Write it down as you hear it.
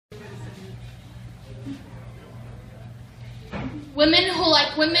Women who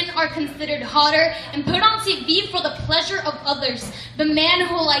like women are considered hotter and put on TV for the pleasure of others. The men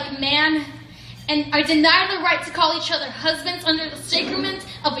who like man and are denied the right to call each other husbands under the sacrament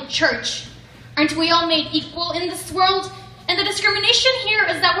of a church. Aren't we all made equal in this world? And the discrimination here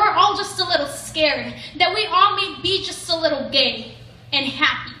is that we're all just a little scared, that we all may be just a little gay and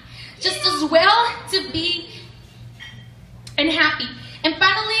happy, just as well to be and happy. And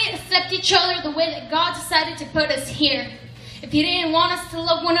finally, accept each other the way that God decided to put us here. If He didn't want us to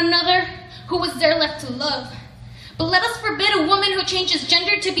love one another, who was there left to love? But let us forbid a woman who changes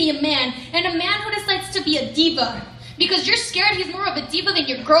gender to be a man, and a man who decides to be a diva. Because you're scared he's more of a diva than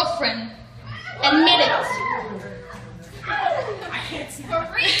your girlfriend. Admit it.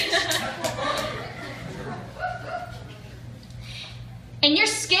 And you're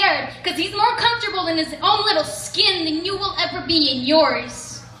scared because he's more comfortable in his own little skin than you will ever be in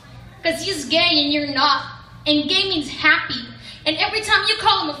yours. Because he's gay and you're not. And gay means happy. And every time you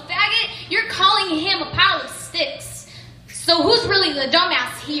call him a faggot, you're calling him a pile of sticks. So who's really the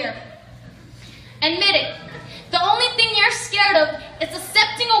dumbass here? Admit it. The only thing you're scared of is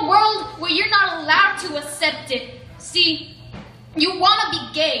accepting a world where you're not allowed to accept it. See, you want to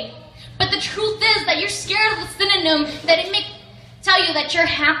be gay, but the truth is that you're scared of the synonym that it may tell you that you're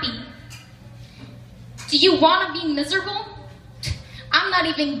happy. Do you want to be miserable? I'm not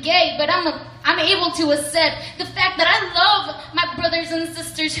even gay, but I'm able to accept the fact that I love my brothers and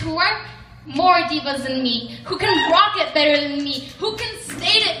sisters who are more divas than me, who can rock it better than me, who can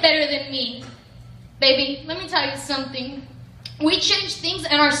state it better than me. Baby, let me tell you something. We change things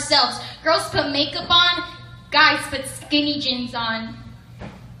in ourselves. Girls put makeup on, guys put skinny jeans on.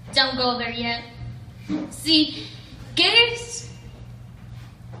 Don't go there yet. See, gays,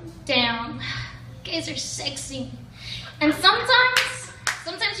 damn, gays are sexy. And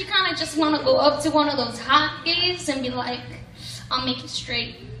sometimes you kind of just want to go up to one of those hot gays and be like, I'll make you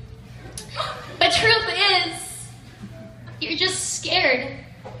straight. But truth is, you're just scared.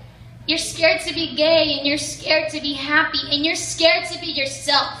 You're scared to be gay, and you're scared to be happy, and you're scared to be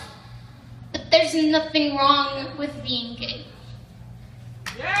yourself. But there's nothing wrong with being gay.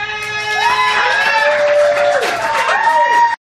 Yeah!